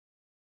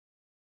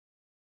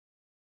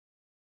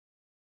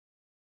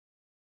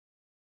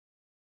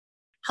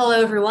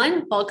Hello,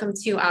 everyone. Welcome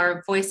to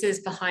our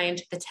Voices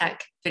Behind the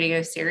Tech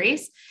video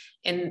series.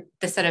 In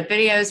this set of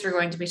videos, we're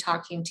going to be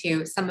talking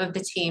to some of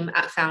the team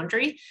at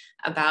Foundry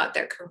about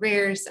their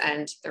careers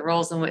and their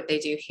roles and what they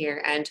do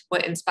here and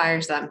what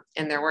inspires them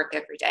in their work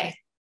every day.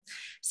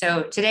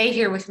 So today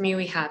here with me,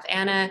 we have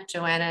Anna,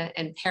 Joanna,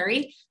 and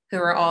Perry, who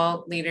are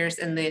all leaders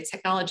in the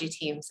technology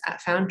teams at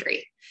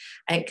Foundry.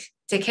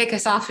 To kick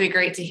us off, it'd be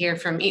great to hear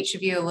from each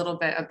of you a little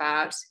bit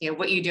about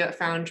what you do at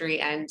Foundry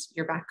and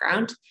your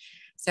background.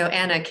 So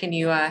Anna,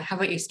 how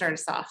about you start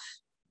us off?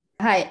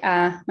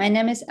 Hi, my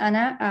name is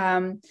Anna.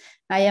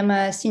 I am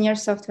a senior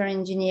software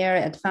engineer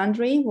at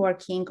Foundry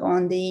working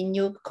on the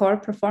Nuke core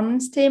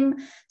performance team.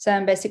 So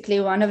I'm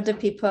basically one of the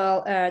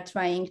people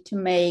trying to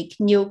make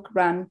Nuke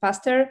run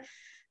faster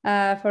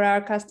for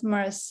our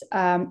customers.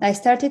 I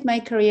started my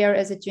career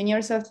as a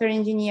junior software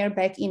engineer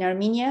back in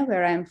Armenia,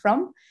 where I'm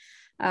from.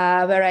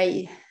 Where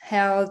I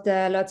held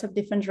lots of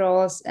different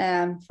roles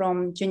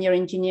from junior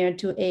engineer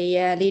to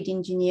a lead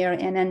engineer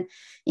and then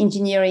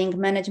engineering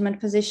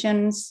management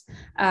positions.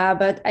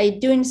 But I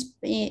do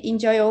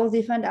enjoy all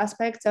different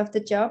aspects of the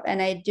job,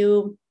 and I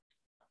do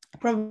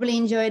probably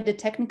enjoy the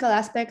technical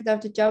aspect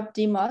of the job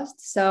the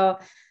most. So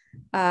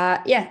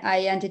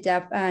I ended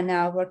up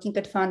now working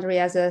at Foundry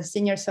as a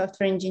senior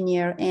software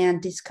engineer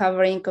and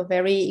discovering a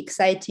very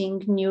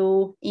exciting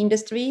new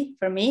industry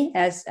for me,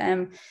 as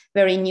I'm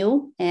very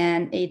new,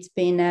 and it's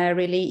been a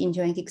really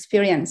enjoying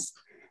experience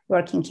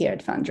working here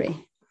at Foundry.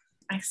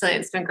 Excellent.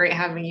 It's been great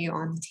having you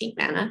on the team,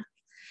 Anna.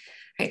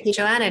 All right,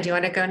 Joanna, do you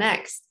want to go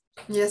next?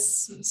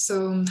 Yes.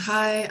 So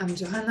hi, I'm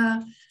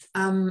Johanna.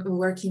 I'm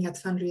working at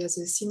Foundry as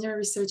a senior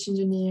research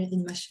engineer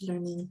in machine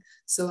learning.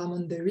 So I'm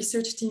on the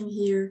research team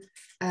here.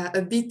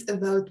 A bit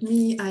about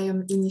me, I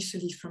am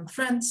initially from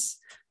France.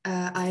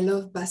 I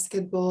love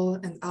basketball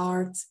and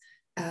art.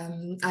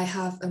 I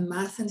have a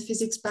math and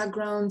physics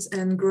background,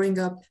 and growing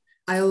up,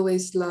 I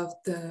always loved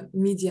the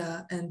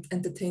media and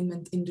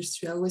entertainment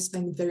industry. I always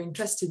find it very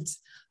interested.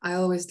 I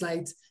always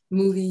liked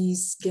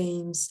movies,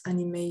 games,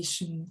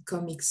 animation,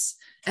 comics.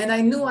 And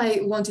I knew I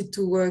wanted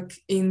to work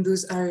in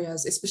those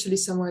areas, especially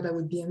somewhere that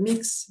would be a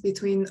mix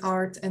between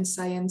art and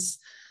science.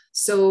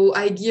 So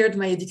I geared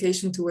my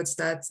education towards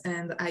that,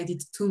 and I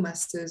did 2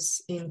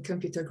 masters in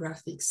computer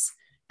graphics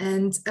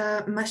and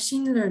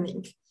machine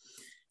learning.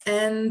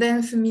 And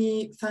then for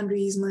me,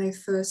 Foundry is my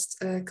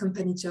first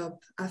company job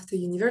after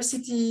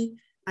university.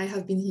 I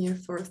have been here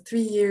for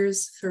 3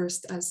 years,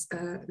 first as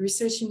a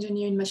research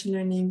engineer in machine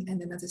learning, and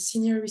then as a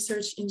senior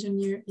research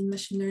engineer in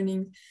machine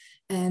learning.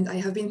 And I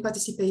have been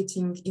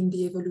participating in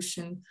the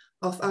evolution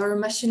of our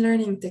machine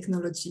learning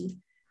technology,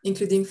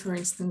 including, for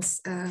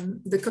instance,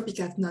 the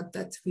copycat node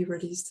that we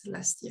released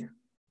last year.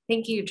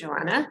 Thank you,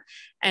 Joanna.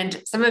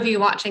 And some of you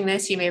watching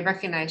this, you may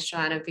recognize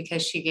Joanna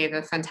because she gave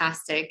a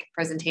fantastic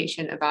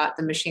presentation about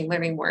the machine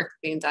learning work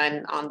being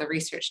done on the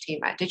research team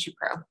at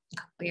DigiPro a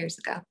couple of years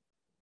ago.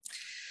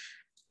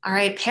 All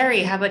right,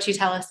 Perry, how about you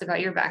tell us about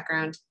your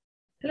background?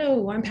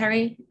 Hello, I'm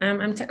Perry.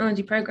 I'm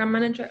Technology Program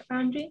Manager at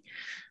Foundry.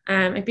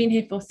 I've been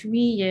here for 3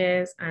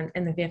 years and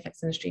in the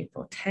VFX industry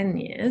for 10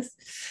 years.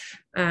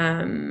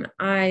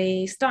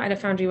 I started at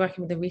Foundry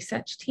working with the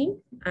research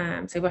team,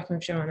 so working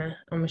with Joanna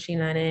on machine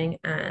learning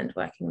and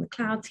working with the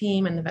cloud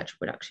team and the virtual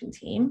production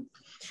team.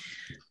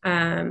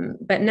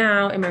 But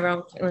now in my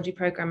role as Technology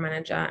Program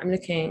Manager, I'm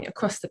looking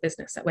across the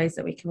business at ways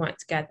that we can work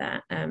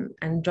together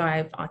and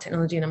drive our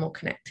technology in a more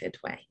connected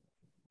way.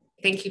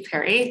 Thank you,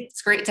 Perry.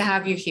 It's great to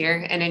have you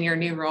here and in your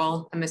new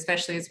role,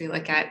 especially as we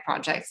look at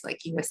projects like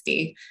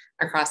USD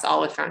across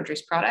all of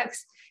Foundry's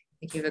products. I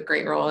think you have a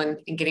great role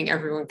in getting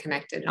everyone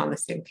connected on the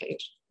same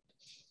page.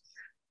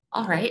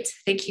 All right,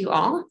 thank you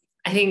all.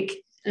 I think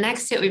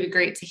next it would be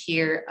great to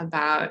hear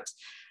about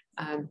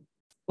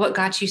what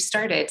got you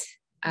started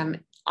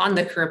on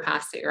the career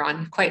path that you're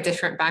on. Quite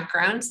different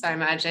backgrounds, so I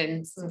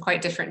imagine some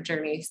quite different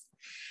journeys.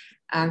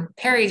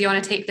 Perry, do you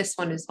want to take this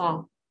one as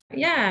well?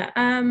 Yeah,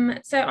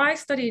 so I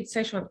studied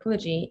social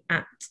anthropology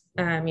at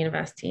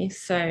university,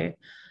 so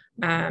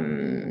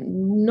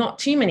not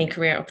too many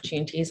career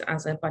opportunities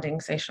as a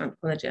budding social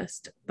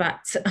anthropologist,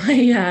 but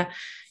I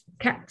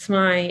kept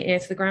my ear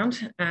to the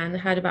ground and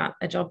heard about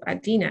a job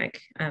at DNEG.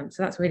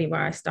 So that's really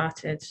where I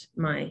started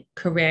my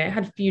career. I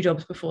had a few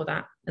jobs before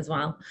that as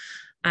well.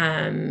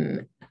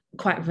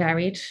 Quite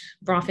varied.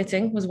 Bra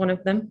fitting was one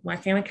of them,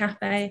 working in a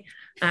cafe,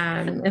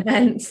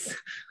 events,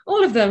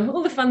 all of them,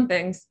 all the fun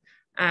things.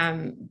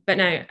 But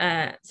no,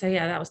 so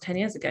yeah, that was 10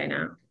 years ago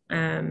now.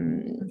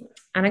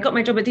 And I got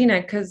my job at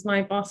DNEG because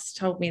my boss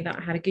told me that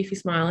I had a goofy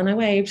smile and I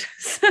waved.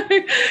 So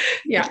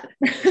yeah,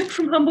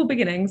 from humble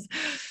beginnings.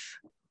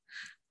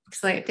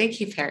 Excellent. Thank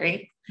you,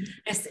 Perry.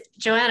 Yes,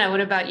 Joanna, what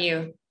about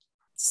you?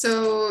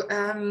 So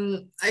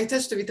I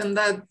touched a bit on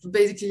that.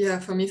 Basically, yeah,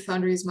 for me,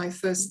 Foundry is my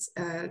first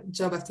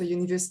job after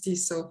university.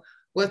 So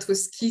what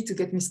was key to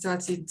get me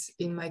started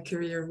in my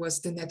career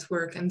was the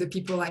network and the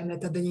people I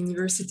met at the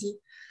university.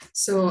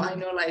 So I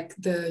know like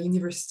the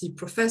university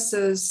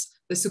professors,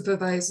 the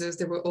supervisors,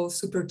 they were all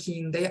super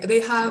keen.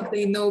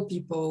 They know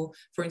people,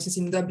 for instance,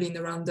 in Dublin,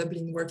 around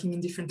Dublin, working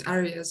in different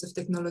areas of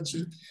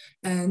technology.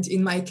 And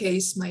in my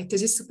case, my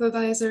thesis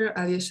supervisor,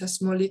 Aliesha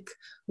Smolik,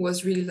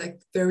 was really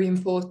like very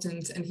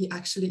important. And he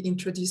actually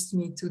introduced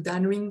me to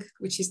Dan Ring,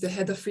 which is the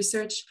head of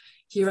research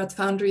here at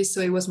Foundry.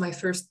 So it was my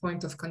first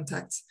point of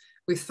contact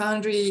with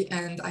Foundry,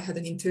 and I had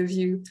an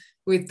interview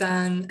with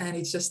Dan, and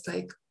it just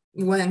like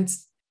went,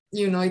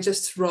 it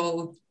just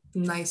rolled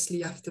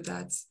nicely after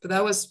that. But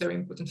that was very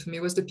important for me.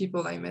 It was the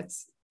people I met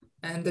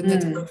and the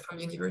network from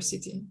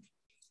university.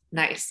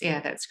 Nice.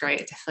 Yeah, that's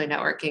great. Definitely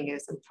networking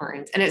is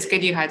important. And it's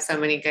good you had so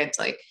many good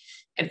like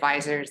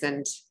advisors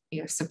and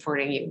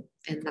supporting you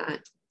in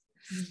that.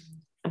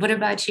 What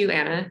about you,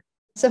 Anna?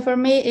 So for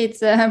me, it's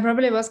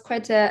probably was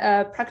quite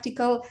a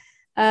practical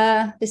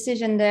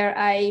decision there.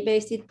 I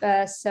based it,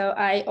 so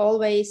I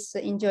always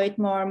enjoyed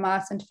more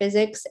math and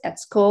physics at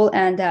school,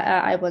 and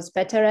I was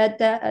better at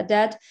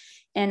that.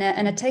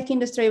 And the tech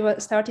industry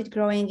started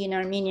growing in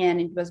Armenia, and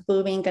it was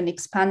booming and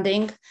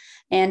expanding.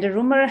 And the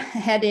rumor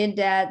had it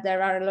that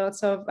there are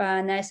lots of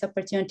nice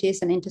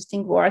opportunities and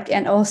interesting work,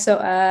 and also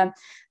a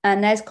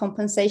nice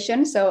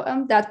compensation. So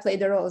that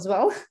played a role as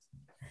well.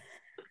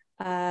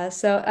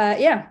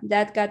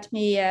 That got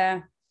me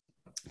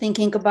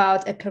thinking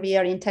about a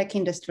career in tech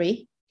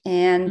industry.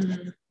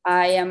 And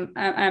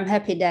I'm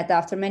happy that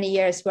after many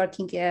years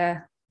working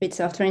with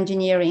software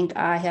engineering,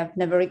 I have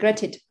never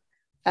regretted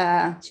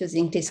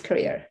choosing this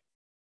career.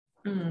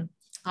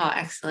 Oh,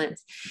 excellent.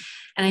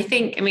 And I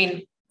think,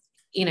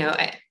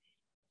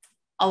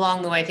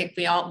 along the way, I think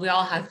we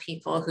all have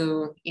people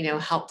who,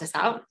 helped us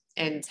out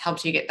and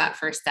helped you get that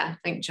first step. I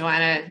think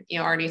Joanna,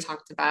 already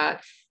talked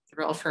about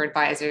the role for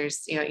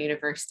advisors, at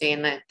university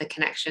and the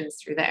connections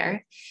through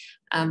there.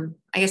 I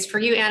guess for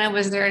you, Anna,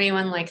 was there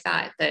anyone like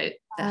that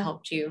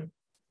helped you?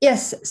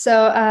 Yes. So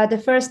the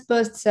first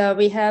boost,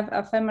 we have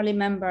a family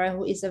member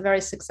who is a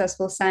very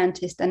successful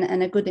scientist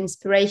and a good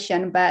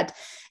inspiration. But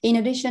in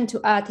addition to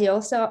that, he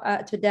also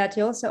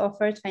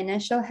offered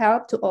financial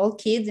help to all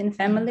kids in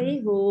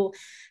family who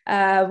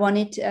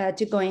wanted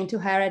to go into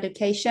higher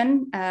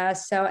education.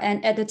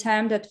 And at the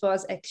time, that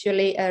was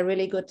actually a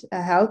really good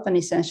help and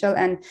essential.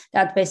 And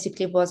that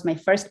basically was my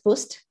first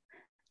boost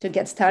to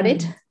get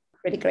started.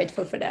 Really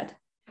grateful for that.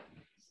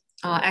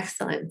 Oh,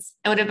 excellent.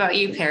 And what about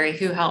you, Perry?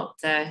 Who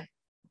helped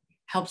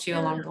you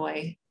along the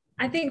way?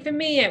 I think for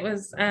me, it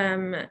was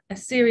a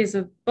series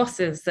of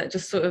bosses that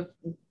just sort of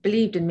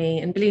believed in me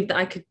and believed that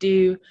I could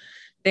do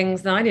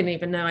things that I didn't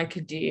even know I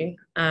could do.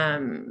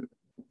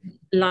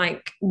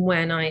 Like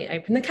when I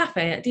opened the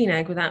cafe at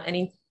DNEG without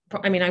any,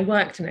 I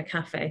worked in a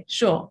cafe,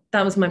 sure,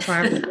 that was my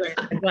priority.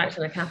 I worked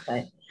in a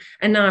cafe.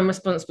 And now I'm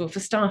responsible for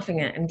staffing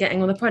it and getting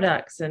all the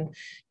products and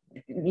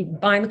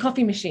buying the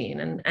coffee machine.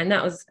 And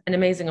that was an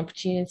amazing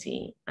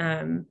opportunity.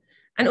 And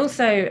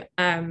also,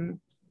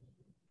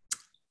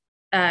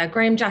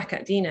 Graham Jack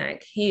at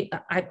DNEG,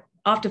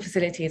 after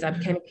facilities, I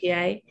became a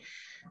PA,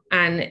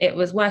 and it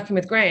was working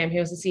with Graham, who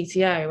was the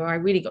CTO, where I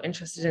really got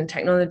interested in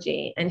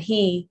technology, and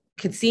he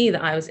could see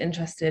that I was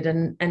interested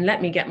and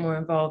let me get more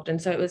involved. And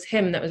so it was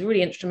him that was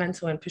really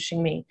instrumental in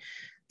pushing me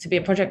to be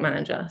a project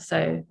manager.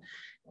 So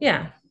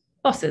yeah,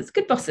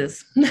 good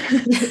bosses.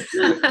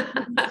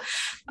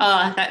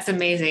 Oh, that's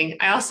amazing.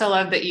 I also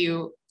love that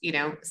you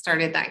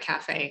started that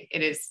cafe.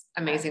 It is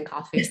amazing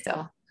coffee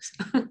still.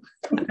 And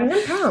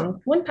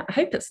 £1. I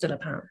hope it's still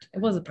 £1. It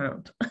was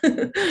 £1.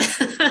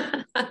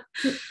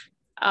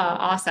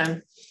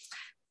 Awesome.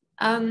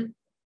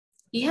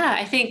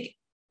 I think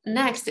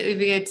next it would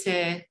be good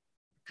to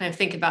kind of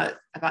think about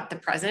the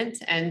present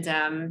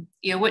and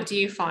what do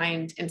you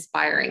find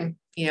inspiring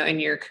in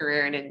your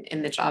career and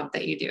in the job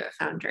that you do at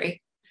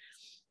Foundry?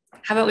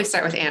 How about we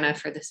start with Anna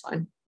for this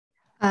one?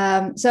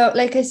 So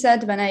like I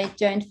said, when I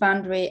joined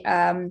Foundry,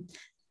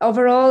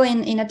 overall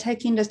in a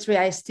tech industry,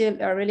 I still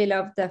really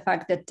love the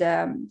fact that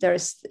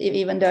there's,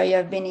 even though you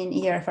have been in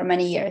here for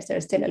many years,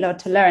 there's still a lot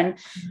to learn.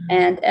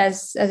 And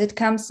as it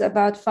comes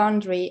about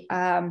Foundry,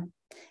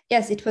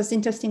 yes, it was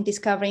interesting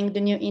discovering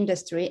the new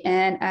industry.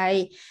 And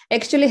I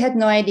actually had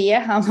no idea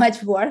how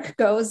much work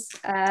goes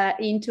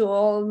into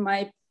all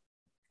my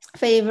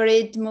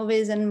favorite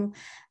movies and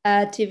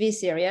TV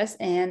series.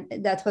 And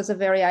that was a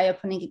very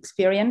eye-opening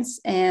experience.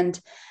 And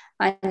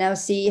I now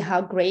see how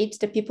great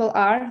the people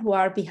are who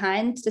are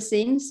behind the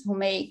scenes, who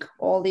make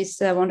all these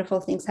wonderful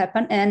things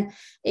happen. And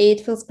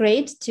it feels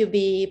great to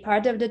be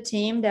part of the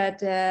team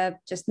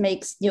that just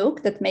makes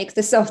Nuke, that makes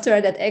the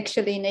software that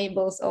actually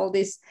enables all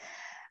these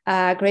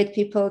great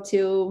people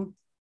to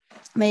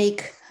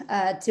make,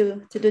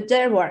 to do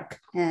their work.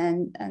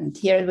 And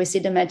here we see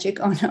the magic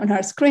on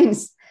our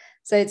screens.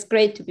 So it's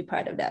great to be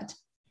part of that.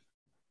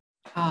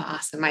 Oh,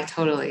 awesome. I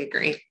totally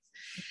agree.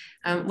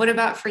 What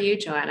about for you,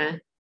 Joanna?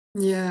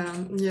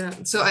 Yeah.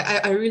 So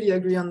I really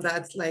agree on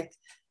that. Like,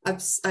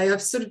 I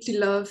absolutely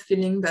love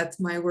feeling that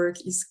my work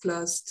is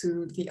close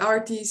to the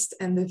artist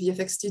and the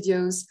VFX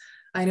studios.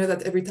 I know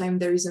that every time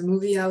there is a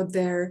movie out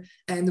there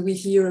and we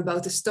hear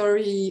about a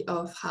story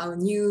of how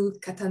new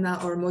katana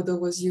or modo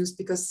was used,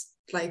 because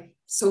like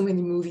so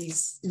many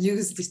movies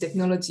use this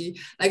technology.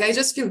 Like I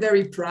just feel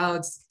very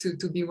proud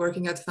to be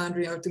working at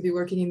Foundry or to be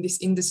working in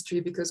this industry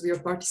because we are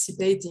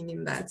participating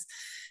in that.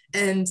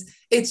 And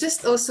it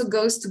just also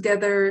goes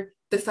together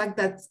the fact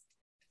that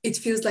it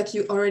feels like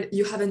you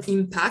have an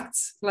impact.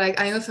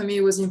 Like I know for me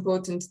it was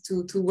important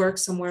to work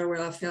somewhere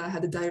where I feel I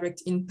had a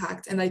direct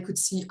impact and I could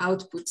see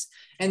output.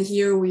 And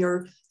here we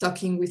are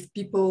talking with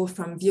people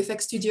from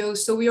VFX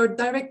studios, so we are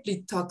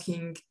directly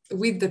talking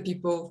with the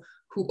people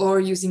who are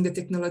using the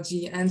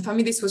technology. And for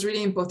me this was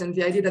really important,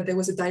 the idea that there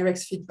was a direct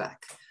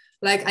feedback.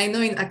 Like I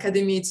know in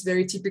academy it's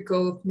very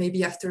typical,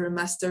 maybe after a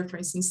master, for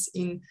instance,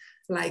 in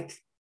like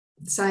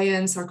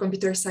science or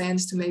computer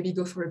science, to maybe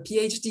go for a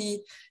PhD.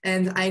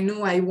 And I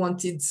knew I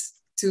wanted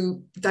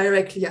to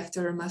directly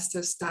after a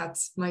master start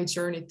my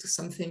journey to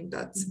something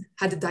that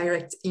had a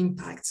direct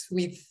impact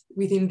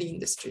within the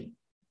industry.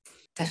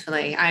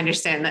 Definitely. I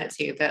understand that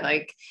too, that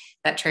like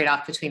that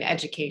trade-off between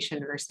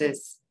education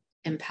versus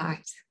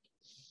impact.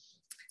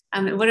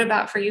 What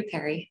about for you,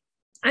 Perry?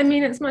 I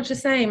mean, it's much the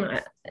same.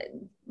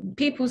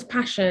 People's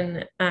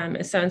passion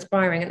is so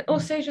inspiring, and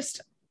also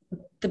just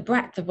the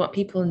breadth of what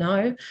people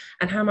know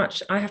and how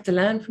much I have to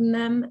learn from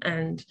them.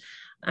 And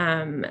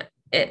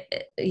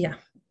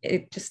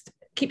it just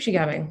keeps you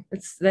going.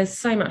 There's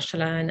so much to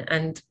learn,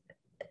 and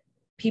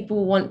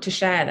people want to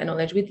share their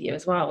knowledge with you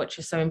as well, which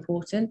is so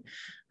important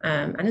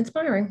and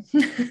inspiring.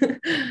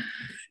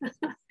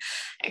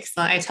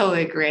 Excellent. I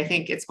totally agree. I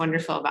think it's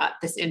wonderful about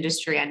this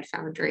industry and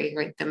Foundry,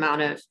 right? The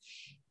amount of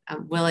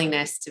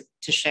willingness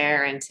to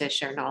share and to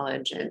share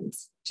knowledge, and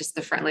just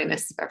the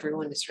friendliness of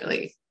everyone is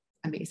really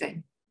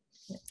amazing.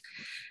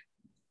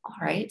 All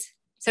right.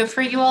 So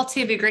for you all too,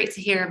 it'd be great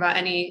to hear about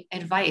any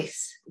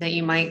advice that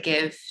you might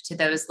give to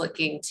those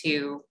looking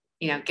to,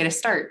 get a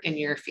start in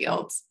your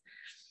fields.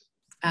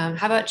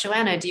 How about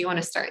Joanna? Do you want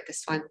to start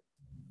this one?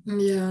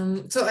 Yeah,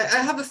 so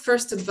I have a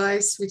first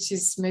advice, which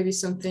is maybe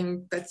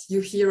something that you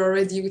hear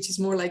already, which is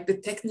more like the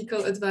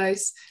technical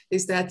advice,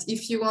 is that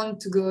if you want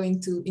to go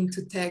into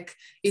tech,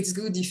 it's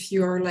good if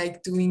you're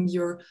like doing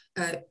your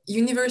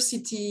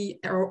university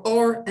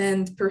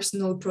and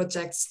personal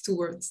projects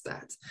towards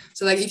that.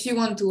 So like if you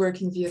want to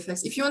work in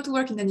VFX, if you want to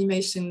work in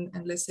animation,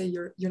 and let's say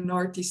you're an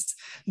artist,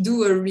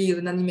 do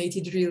an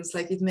animated reels.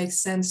 Like it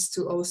makes sense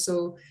to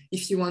also,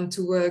 if you want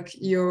to work,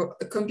 you're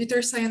a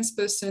computer science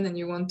person and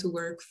you want to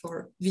work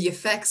for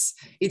VFX,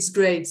 it's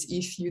great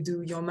if you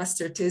do your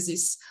master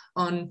thesis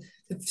on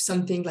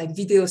something like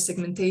video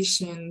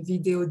segmentation,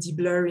 video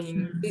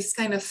deblurring, this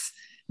kind of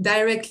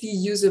directly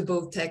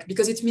usable tech,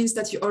 because it means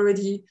that you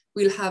already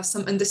will have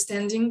some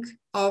understanding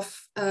of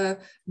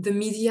the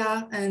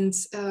media and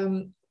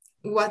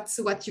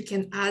what you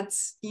can add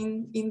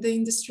in the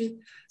industry.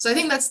 So I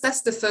think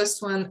that's the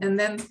first one. And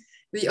then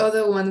the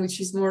other one, which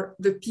is more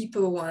the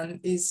people one,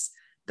 is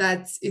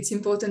that it's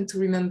important to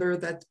remember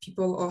that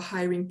people are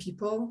hiring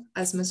people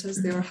as much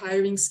as they are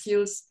hiring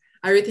skills.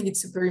 I really think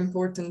it's super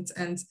important.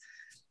 And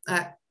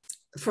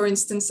for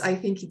instance, I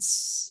think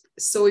it's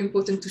so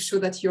important to show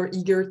that you're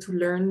eager to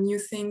learn new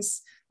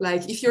things.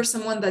 Like if you're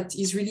someone that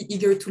is really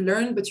eager to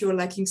learn, but you're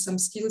lacking some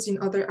skills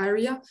in other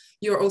area,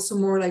 you're also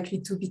more likely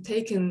to be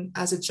taken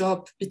as a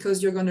job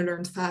because you're going to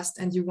learn fast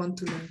and you want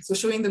to learn. So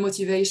showing the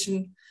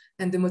motivation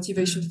and the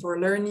motivation for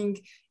learning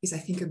is, I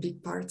think, a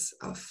big part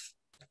of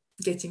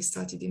getting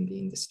started in the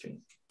industry.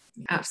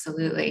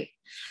 Absolutely.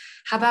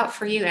 How about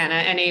for you, Anna?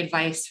 Any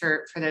advice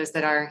for those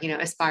that are,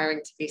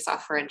 aspiring to be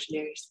software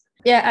engineers?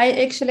 Yeah,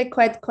 I actually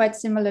quite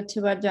similar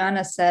to what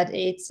Joanna said.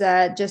 It's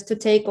just to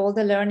take all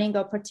the learning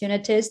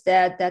opportunities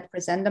that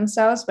present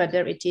themselves,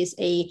 whether it is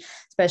a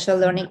special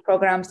learning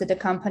programs that the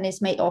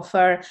companies may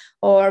offer,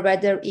 or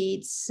whether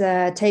it's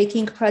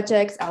taking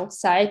projects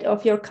outside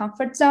of your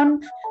comfort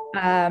zone.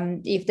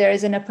 If there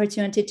is an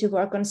opportunity to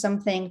work on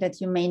something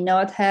that you may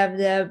not have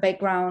the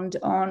background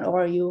on,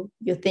 or you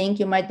think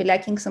you might be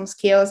lacking some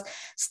skills,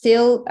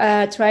 still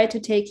try to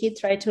take it,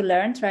 try to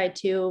learn, try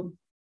to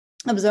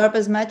absorb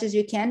as much as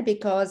you can,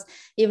 because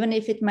even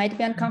if it might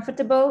be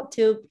uncomfortable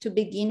to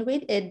begin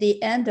with, at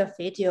the end of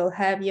it, you'll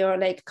have your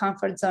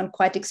comfort zone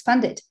quite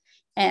expanded.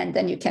 And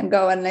then you can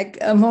go and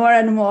more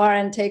and more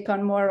and take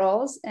on more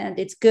roles. And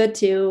it's good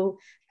to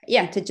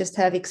just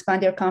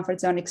expand your comfort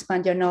zone,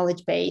 expand your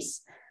knowledge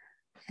base.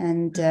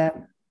 And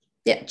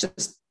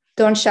just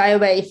don't shy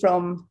away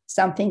from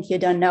something you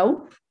don't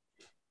know.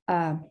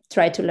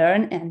 Try to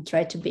learn and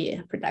try to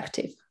be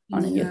productive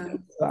on a new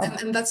thing as well.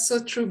 And that's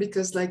so true,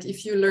 because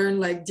if you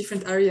learn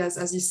different areas,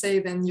 as you say,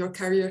 then your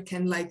career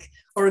can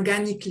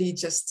organically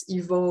just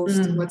evolve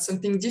towards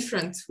something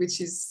different,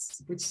 which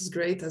is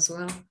great as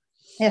well.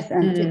 Yes,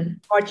 and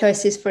more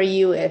choices for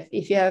you.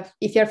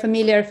 If you're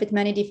familiar with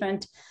many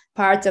different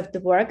parts of the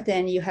work,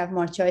 then you have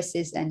more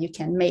choices and you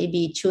can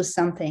maybe choose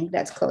something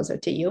that's closer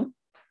to you.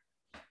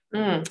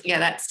 Yeah,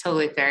 that's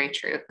totally very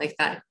true.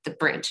 The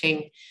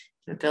branching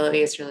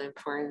ability is really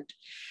important.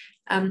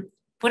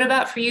 What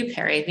about for you,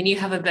 Perry? I mean, you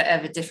have a bit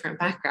of a different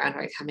background,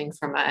 right? Coming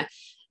from a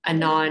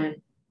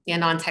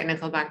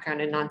non-technical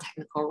background and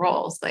non-technical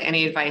roles.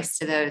 Any advice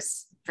to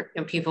those for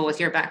people with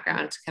your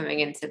background coming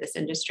into this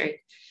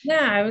industry?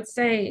 Yeah, I would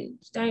say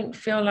don't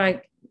feel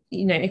like,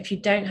 if you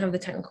don't have the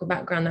technical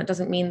background, that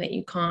doesn't mean that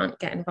you can't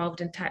get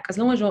involved in tech. As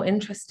long as you're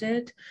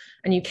interested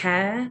and you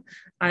care,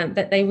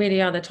 that they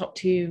really are the top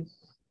two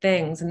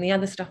things, and the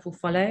other stuff will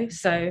follow.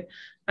 So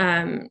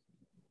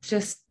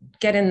just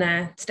get in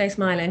there, stay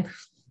smiling,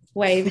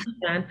 wave if you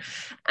can,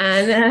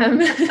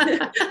 and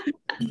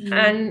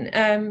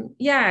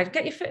yeah,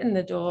 get your foot in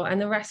the door,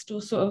 and the rest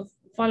will sort of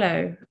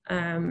follow.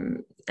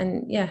 And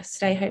yeah,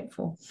 stay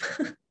hopeful.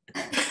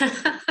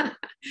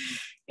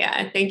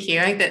 Yeah, thank you.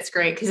 I think that's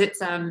great, because it's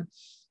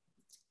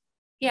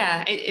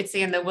it's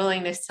again the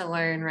willingness to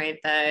learn, right?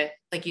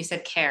 Like you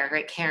said, care,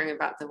 right? Caring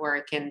about the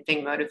work and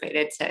being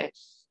motivated to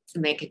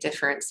make a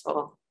difference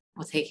will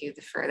take you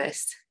the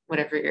furthest,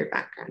 whatever your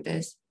background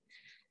is.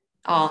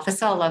 Oh,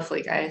 that's all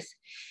lovely, guys.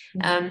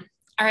 All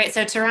right,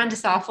 so to round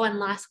us off, one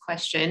last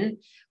question: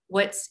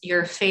 what's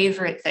your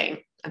favorite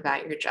thing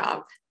about your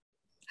job?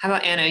 How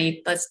about Anna?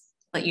 Let's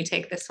let you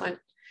take this one.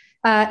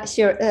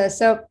 Sure.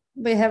 So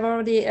we have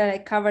already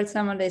covered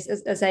some of this.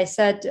 As I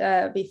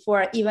said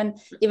before, even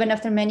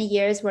after many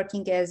years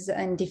working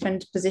in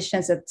different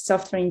positions at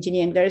software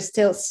engineering, there's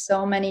still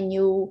so many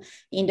new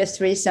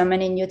industries, so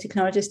many new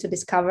technologies to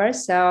discover.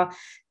 So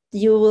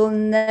you will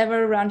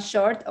never run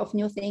short of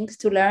new things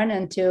to learn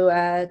and to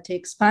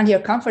expand your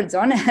comfort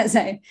zone, as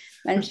I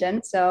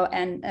mentioned. So,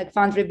 and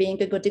Foundry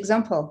being a good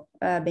example,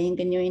 being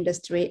a new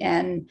industry,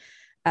 and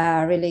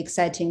really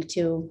exciting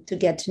to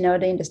get to know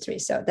the industry.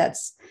 So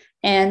that's.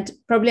 And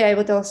probably I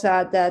would also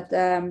add that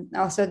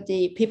also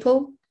the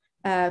people,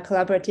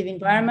 collaborative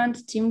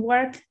environment,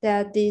 teamwork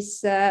that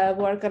this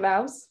work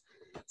allows.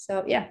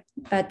 So yeah,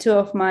 two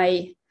of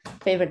my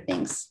favorite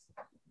things.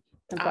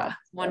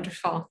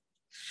 Wonderful.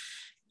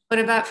 What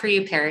about for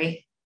you,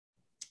 Perry?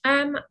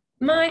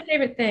 My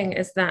favorite thing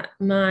is that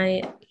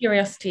my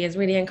curiosity is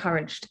really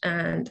encouraged,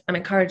 and I'm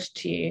encouraged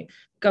to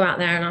go out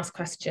there and ask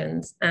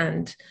questions,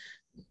 and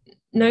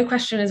no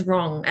question is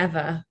wrong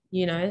ever.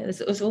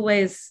 There's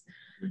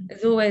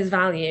always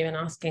value in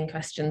asking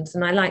questions,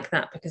 and I like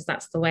that because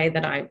that's the way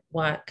that I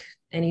work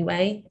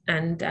anyway.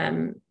 And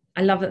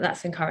I love that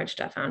that's encouraged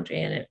at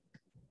Foundry, and it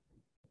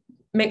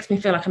makes me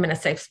feel like I'm in a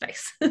safe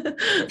space.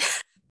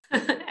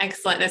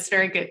 Excellent. That's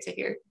very good to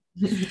hear.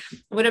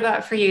 What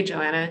about for you,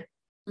 Joanna?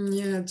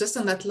 Yeah, just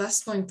on that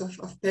last point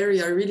of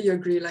Perry, I really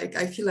agree. Like,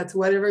 I feel that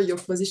whatever your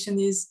position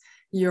is,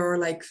 you're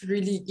like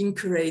really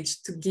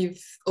encouraged to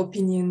give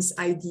opinions,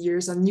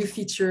 ideas on new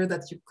feature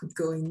that you could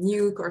go in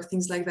Nuke or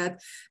things like that.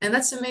 And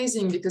that's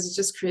amazing because it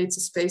just creates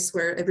a space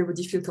where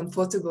everybody feel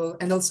comfortable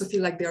and also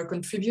feel like they are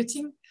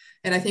contributing.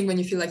 And I think when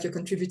you feel like you're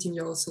contributing,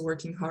 you're also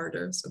working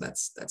harder. So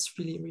that's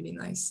really, really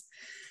nice.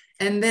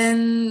 And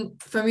then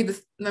for me, the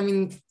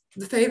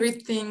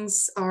favorite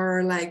things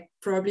are like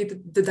probably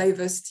the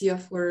diversity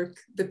of work,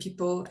 the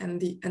people and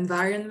the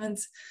environment.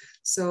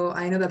 So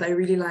I know that I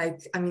really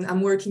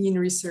I'm working in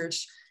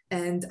research,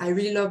 and I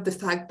really love the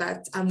fact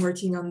that I'm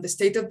working on the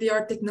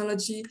state-of-the-art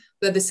technology,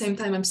 but at the same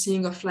time I'm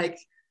seeing of like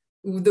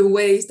the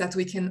ways that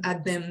we can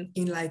add them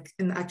in like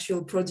an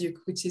actual product,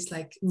 which is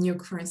like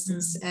Nuke, for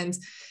instance. And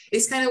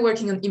it's kind of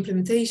working on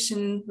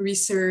implementation,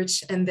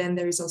 research, and then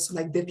there is also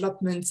like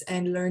development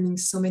and learning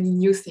so many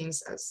new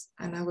things, as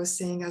Anna was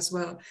saying as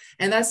well.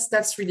 And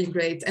that's really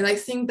great. And I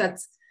think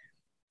that,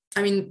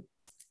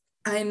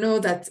 I know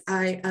that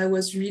I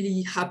was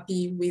really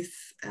happy with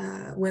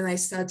when I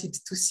started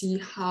to see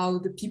how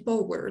the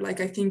people were. Like,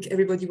 I think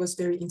everybody was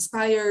very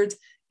inspired.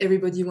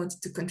 Everybody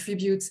wanted to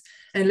contribute.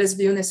 And let's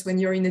be honest, when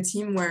you're in a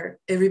team where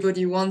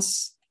everybody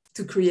wants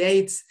to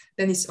create,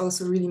 then it's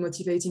also really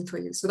motivating for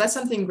you. So that's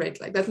something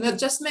great. Like, that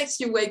just makes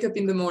you wake up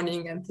in the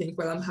morning and think,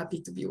 well, I'm happy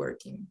to be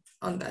working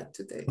on that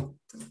today.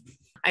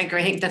 I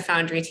agree. I think the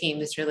Foundry team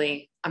is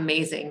really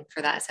amazing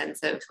for that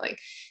sense of like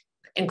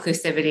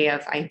inclusivity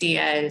of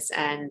ideas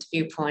and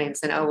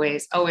viewpoints, and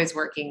always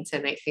working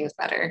to make things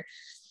better.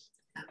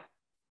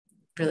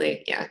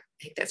 Really, yeah, I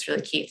think that's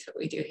really key to what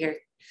we do here.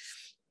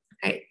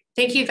 All right.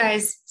 Thank you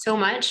guys so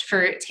much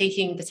for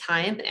taking the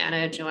time,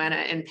 Anna, Joanna,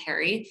 and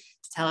Perry,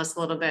 to tell us a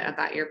little bit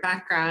about your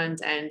background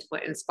and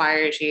what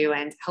inspired you.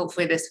 And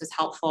hopefully this was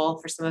helpful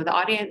for some of the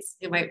audience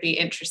who might be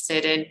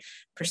interested in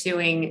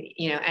pursuing,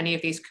 any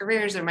of these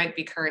careers, or might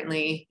be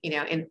currently,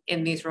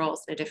 in these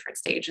roles in a different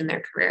stage in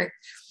their career.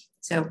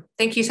 So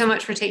thank you so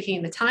much for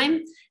taking the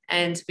time.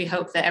 And we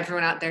hope that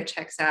everyone out there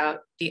checks out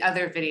the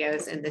other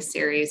videos in this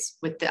series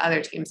with the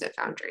other teams at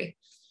Foundry.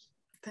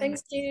 Thank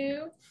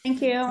you.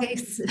 Thank you.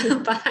 Thanks.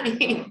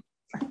 Bye.